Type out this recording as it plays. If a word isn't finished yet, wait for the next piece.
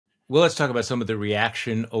Well, let's talk about some of the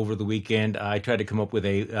reaction over the weekend. I tried to come up with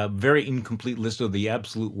a very incomplete list of the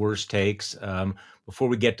absolute worst takes. Before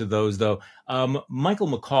we get to those, though, Michael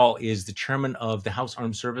McCall is the chairman of the House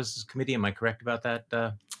Armed Services Committee. Am I correct about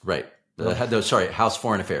that? Right. House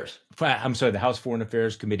Foreign Affairs. I'm sorry, the House Foreign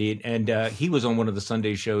Affairs Committee. And he was on one of the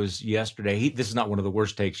Sunday shows yesterday. This is not one of the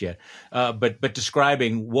worst takes yet, but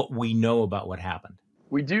describing what we know about what happened.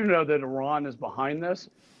 We do know that Iran is behind this.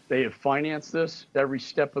 They have financed this every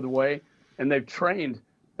step of the way, and they've trained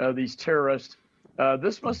these terrorists.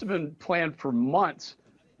 This must have been planned for months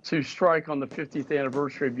to strike on the 50th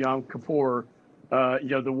anniversary of Yom Kippur,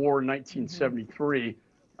 the war in 1973.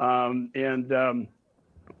 And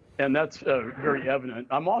that's very evident.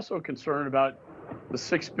 I'm also concerned about the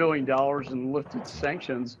 $6 billion in lifted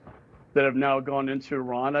sanctions that have now gone into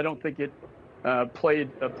Iran. I don't think it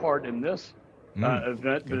played a part in this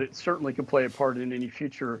event, but it certainly could play a part in any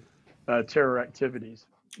future terror activities.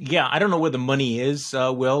 Yeah, I don't know where the money is,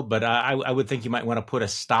 Will, but I would think you might want to put a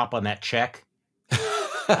stop on that check.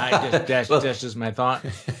 That's just my thought.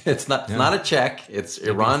 It's not a check. It's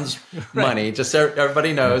Iran's money. Just so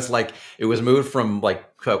everybody knows, like it was moved from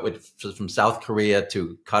from South Korea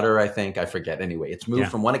to Qatar, I think. I forget. Anyway, it's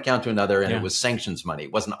moved from one account to another, and it was sanctions money.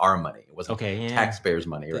 It wasn't our money. It wasn't taxpayers'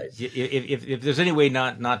 money, right? If there's any way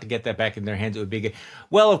not to get that back in their hands, it would be good.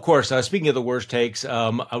 Well, of course, speaking of the worst takes,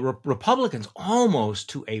 Republicans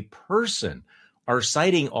almost to a person are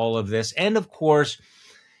citing all of this, and of course,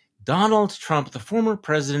 Donald Trump, the former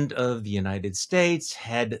president of the United States,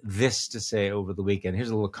 had this to say over the weekend.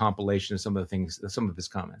 Here's a little compilation of some of his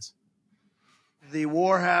comments. The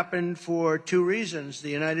war happened for two reasons.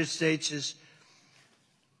 The United States is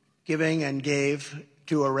giving and gave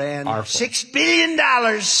to Iran $6 billion,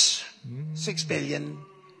 $6 billion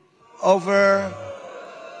over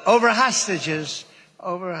hostages,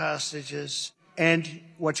 And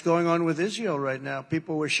what's going on with Israel right now?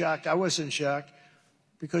 People were shocked. I wasn't shocked.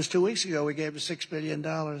 Because 2 weeks ago, we gave him $6 billion.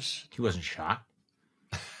 He wasn't shocked.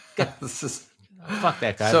 Fuck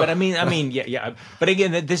that guy. But I mean, yeah. But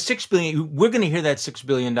again, the $6 billion, we're going to hear that $6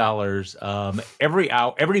 billion every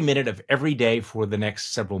hour, every minute of every day for the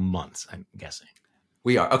next several months, I'm guessing.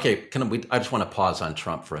 We are. Okay, I just want to pause on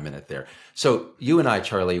Trump for a minute there. So you and I,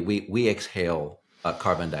 Charlie, we exhale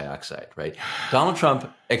carbon dioxide, right? Donald Trump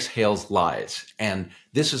exhales lies. And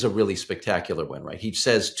this is a really spectacular one, right? He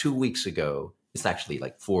says 2 weeks ago, it's actually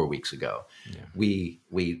like 4 weeks ago. Yeah. We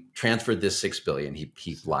transferred this $6 billion.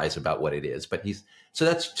 He lies about what it is, but so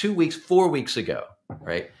that's 4 weeks ago,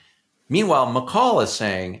 right? Meanwhile, McCall is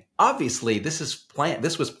saying, obviously, this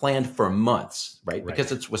was planned for months, right?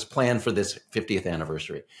 Because it was planned for this 50th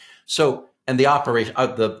anniversary. So, and the operation,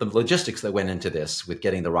 the logistics that went into this with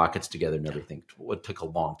getting the rockets together and everything took a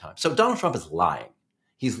long time. So Donald Trump is lying.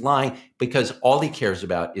 He's lying because all he cares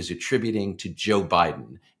about is attributing to Joe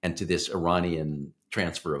Biden and to this Iranian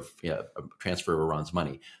transfer of Iran's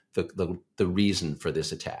money the reason for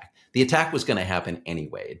this attack. The attack was going to happen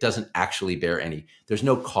anyway. It doesn't actually there's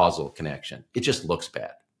no causal connection. It just looks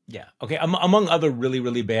bad. Yeah. Okay. Among other really,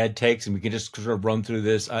 really bad takes, and we can just sort of run through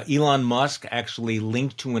this, Elon Musk actually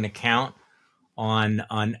linked to an account on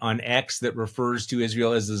X that refers to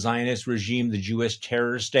Israel as the Zionist regime, the Jewish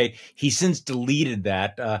terror state. He since deleted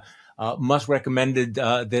that. Musk recommended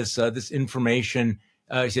this information.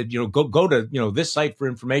 He said, go to this site for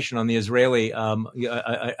information on the Israeli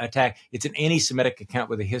attack. It's an anti-Semitic account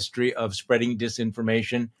with a history of spreading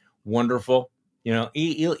disinformation. Wonderful.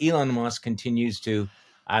 Elon Musk continues to.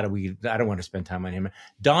 I don't want to spend time on him.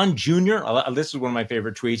 Don Jr., this is one of my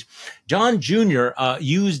favorite tweets. John Jr.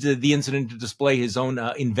 Used the incident to display his own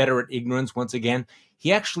inveterate ignorance once again.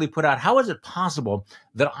 He actually put out, how is it possible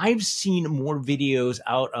that I've seen more videos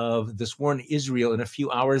out of this war in Israel in a few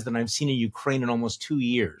hours than I've seen in Ukraine in almost 2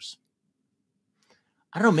 years?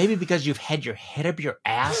 I don't know, maybe because you've had your head up your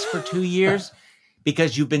ass for 2 years,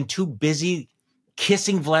 because you've been too busy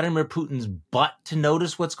kissing Vladimir Putin's butt to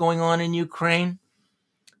notice what's going on in Ukraine.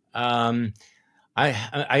 I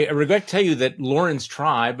regret to tell you that Lawrence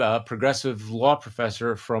Tribe, a progressive law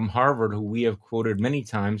professor from Harvard, who we have quoted many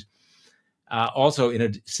times, also in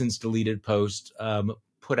a since deleted post,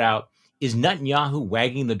 put out, is Netanyahu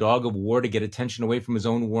wagging the dog of war to get attention away from his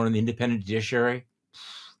own war in the independent judiciary?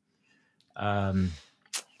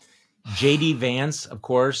 J.D. Vance, of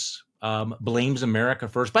course, blames America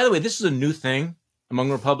first. By the way, this is a new thing among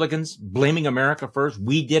Republicans, blaming America first.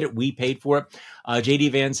 We did it. We paid for it. J.D.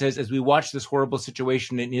 Vance says, as we watch this horrible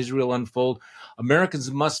situation in Israel unfold, Americans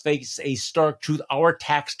must face a stark truth. Our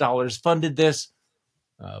tax dollars funded this.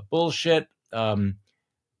 Bullshit.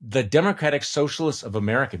 The Democratic Socialists of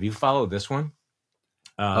America. Have you followed this one?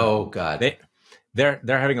 Oh, God. they're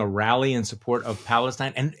having a rally in support of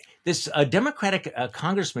Palestine. And this Democratic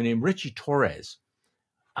congressman named Richie Torres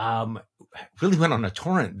really went on a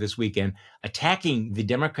torrent this weekend, attacking the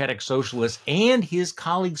Democratic Socialists and his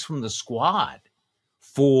colleagues from the Squad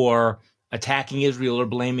for attacking Israel or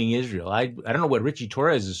blaming Israel. I don't know what Richie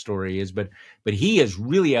Torres' story is, but he is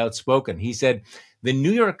really outspoken. He said the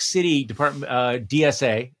New York City Department,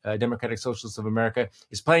 DSA, Democratic Socialists of America,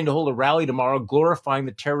 is planning to hold a rally tomorrow glorifying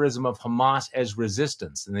the terrorism of Hamas as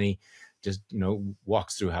resistance. And then he just,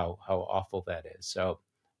 walks through how awful that is. So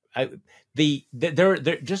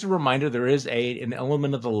just a reminder, there is an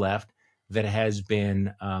element of the left that has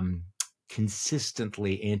been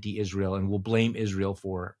consistently anti-Israel and will blame Israel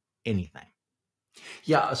for anything.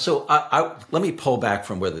 Yeah. So let me pull back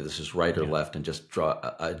from whether this is right or left and just draw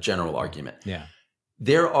a general argument. Yeah.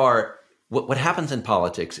 There are what happens in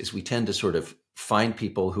politics is we tend to sort of find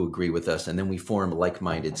people who agree with us, and then we form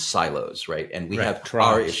like-minded silos, right? And we have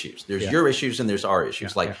our issues. There's your issues and there's our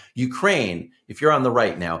issues. Ukraine, if you're on the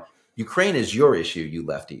right now, Ukraine is your issue, you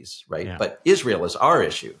lefties, right? Yeah. But Israel is our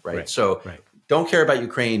issue, right? So don't care about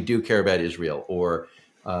Ukraine, do care about Israel. Or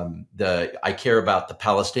I care about the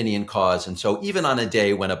Palestinian cause. And so even on a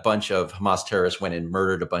day when a bunch of Hamas terrorists went and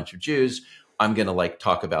murdered a bunch of Jews, I'm going to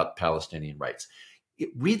talk about Palestinian rights.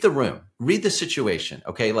 Read the room, read the situation.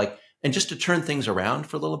 Okay. And just to turn things around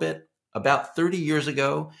for a little bit, about 30 years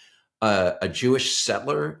ago, a Jewish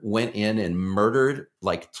settler went in and murdered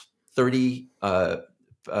 30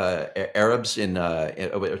 Arabs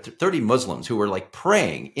 30 Muslims who were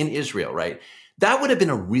praying in Israel, right? That would have been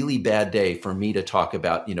a really bad day for me to talk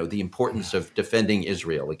about, the importance of defending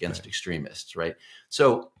Israel against extremists, right?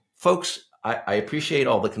 So, folks, I appreciate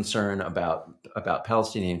all the concern about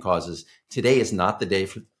Palestinian causes. Today is not the day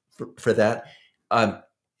for that.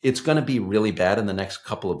 It's going to be really bad in the next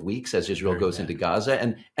couple of weeks as Israel goes into Gaza.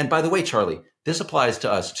 And by the way, Charlie, this applies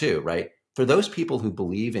to us too, right? For those people who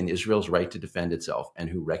believe in Israel's right to defend itself and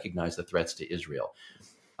who recognize the threats to Israel,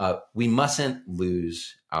 we mustn't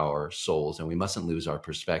lose our souls and we mustn't lose our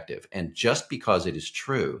perspective. And just because it is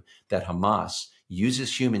true that Hamas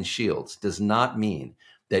uses human shields does not mean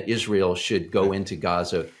that Israel should go into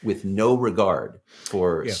Gaza with no regard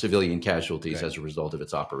for civilian casualties as a result of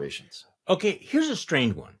its operations. Okay, here's a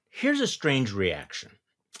strange one. Here's a strange reaction.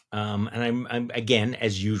 And I'm again,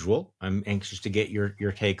 as usual, I'm anxious to get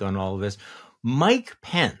your take on all of this. Mike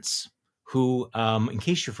Pence, who, in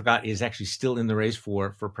case you forgot, is actually still in the race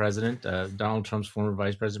for president, Donald Trump's former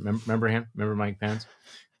vice president. Remember him? Remember Mike Pence?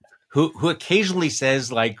 Who occasionally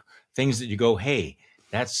says things that you go, hey,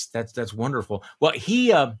 that's wonderful. Well, he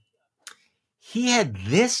had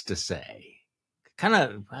this to say.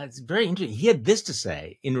 It's very interesting. He had this to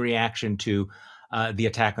say in reaction to the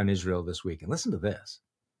attack on Israel this week. And listen to this.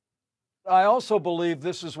 I also believe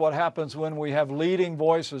this is what happens when we have leading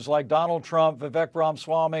voices like Donald Trump, Vivek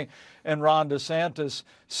Ramaswamy, and Ron DeSantis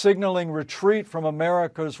signaling retreat from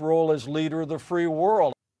America's role as leader of the free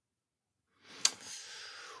world.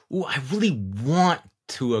 Ooh, I really want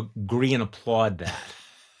to agree and applaud that.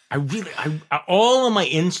 I all of my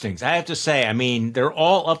instincts, I have to say, they're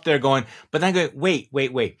all up there going, but then I go,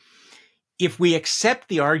 wait. If we accept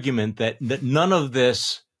the argument that none of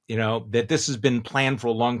this, that this has been planned for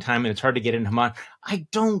a long time and it's hard to get into Hamas, I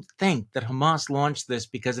don't think that Hamas launched this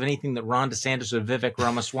because of anything that Ron DeSantis or Vivek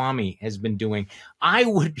Ramaswamy has been doing. I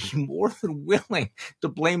would be more than willing to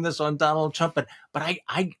blame this on Donald Trump, but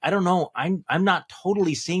I don't know. I'm not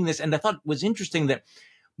totally seeing this. And I thought it was interesting that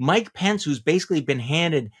Mike Pence, who's basically been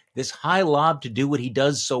handed this high lob to do what he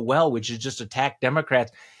does so well, which is just attack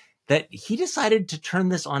Democrats, that he decided to turn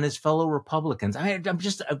this on his fellow Republicans. I'm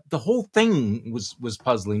just the whole thing was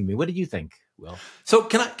puzzling me. What do you think, Will? So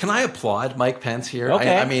can I applaud Mike Pence here?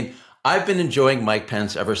 Okay. I've been enjoying Mike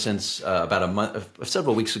Pence ever since about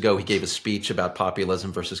several weeks ago. He gave a speech about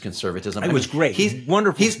populism versus conservatism. It was great.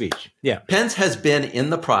 Wonderful speech. Yeah. Pence has been in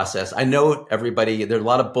the process. I know everybody, there are a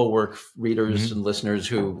lot of Bulwark readers and listeners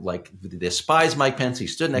who despise Mike Pence. He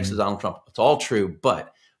stood next to Donald Trump. It's all true.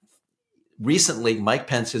 But recently, Mike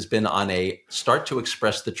Pence has been on a Start to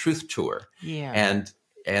Express the Truth tour. Yeah.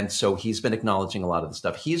 And so he's been acknowledging a lot of the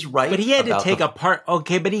stuff. He's right. But he had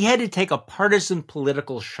to take a partisan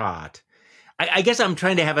political shot. I guess I'm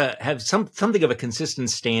trying to have something of a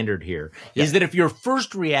consistent standard here. Yeah. Is that if your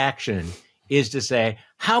first reaction is to say,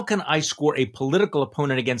 how can I score a political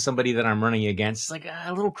opponent against somebody that I'm running against? It's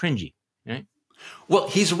a little cringy, right? Well,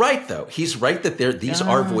 he's right, though. He's right that these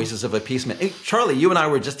are voices of appeasement. Hey, Charlie, you and I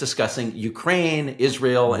were just discussing Ukraine,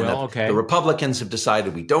 Israel, and the Republicans have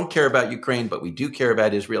decided we don't care about Ukraine, but we do care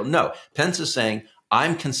about Israel. No, Pence is saying,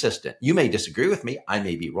 I'm consistent. You may disagree with me. I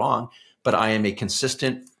may be wrong, but I am a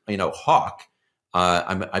consistent, hawk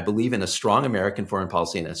I believe in a strong American foreign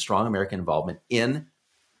policy and a strong American involvement in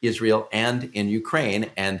Israel and in Ukraine.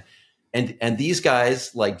 And these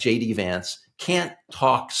guys like J.D. Vance can't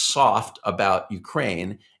talk soft about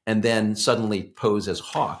Ukraine and then suddenly pose as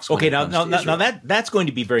hawks. Okay, now that's going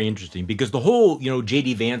to be very interesting, because the whole,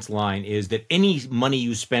 J.D. Vance line is that any money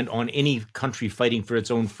you spend on any country fighting for its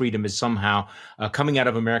own freedom is somehow coming out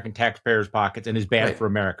of American taxpayers' pockets and is bad for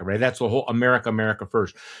America, right? That's the whole America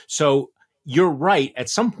first. So you're right. At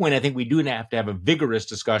some point, I think we do have to have a vigorous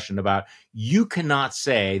discussion about, you cannot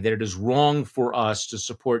say that it is wrong for us to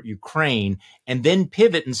support Ukraine and then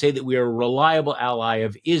pivot and say that we are a reliable ally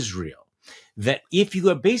of Israel. That if you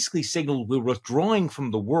have basically signaled we're withdrawing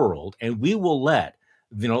from the world and we will let,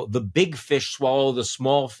 the big fish swallow the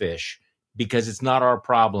small fish because it's not our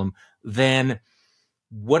problem, then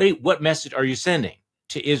what message are you sending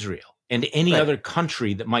to Israel and to any other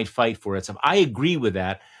country that might fight for itself? I agree with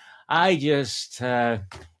that. I'm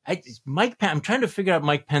trying to figure out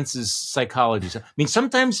Mike Pence's psychology. I mean,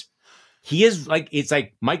 sometimes he is it's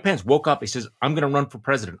like Mike Pence woke up. He says, I'm going to run for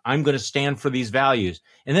president. I'm going to stand for these values.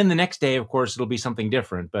 And then the next day, of course, it'll be something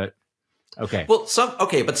different. But okay. Well,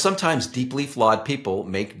 but sometimes deeply flawed people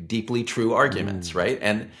make deeply true arguments, right?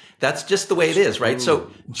 And that's just the way it is, right?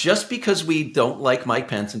 So just because we don't like Mike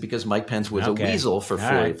Pence and because Mike Pence was a weasel for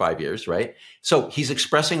 45 years, right? So he's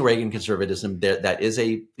expressing Reagan conservatism. That is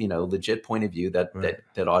a legit point of view that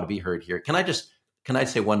ought to be heard here. Can I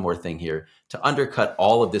say one more thing here to undercut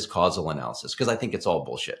all of this causal analysis? Because I think it's all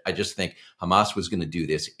bullshit. I just think Hamas was going to do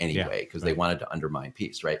this anyway because they wanted to undermine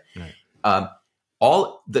peace, right?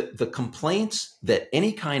 All the complaints that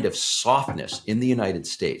any kind of softness in the United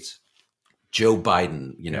States, Joe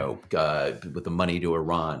Biden, with the money to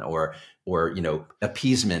Iran, or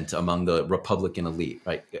appeasement among the Republican elite,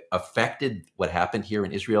 right, affected what happened here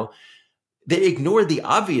in Israel. They ignored the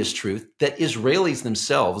obvious truth that Israelis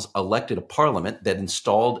themselves elected a parliament that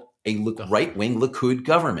installed a right-wing Likud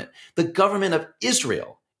government. The government of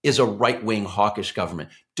Israel is a right-wing hawkish government.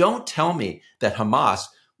 Don't tell me that Hamas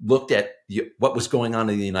looked at what was going on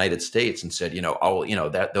in the United States and said,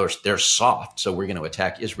 they're soft, so we're going to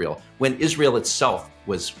attack Israel, when Israel itself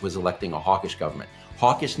was electing a hawkish government.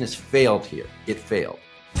 Hawkishness failed here. It failed.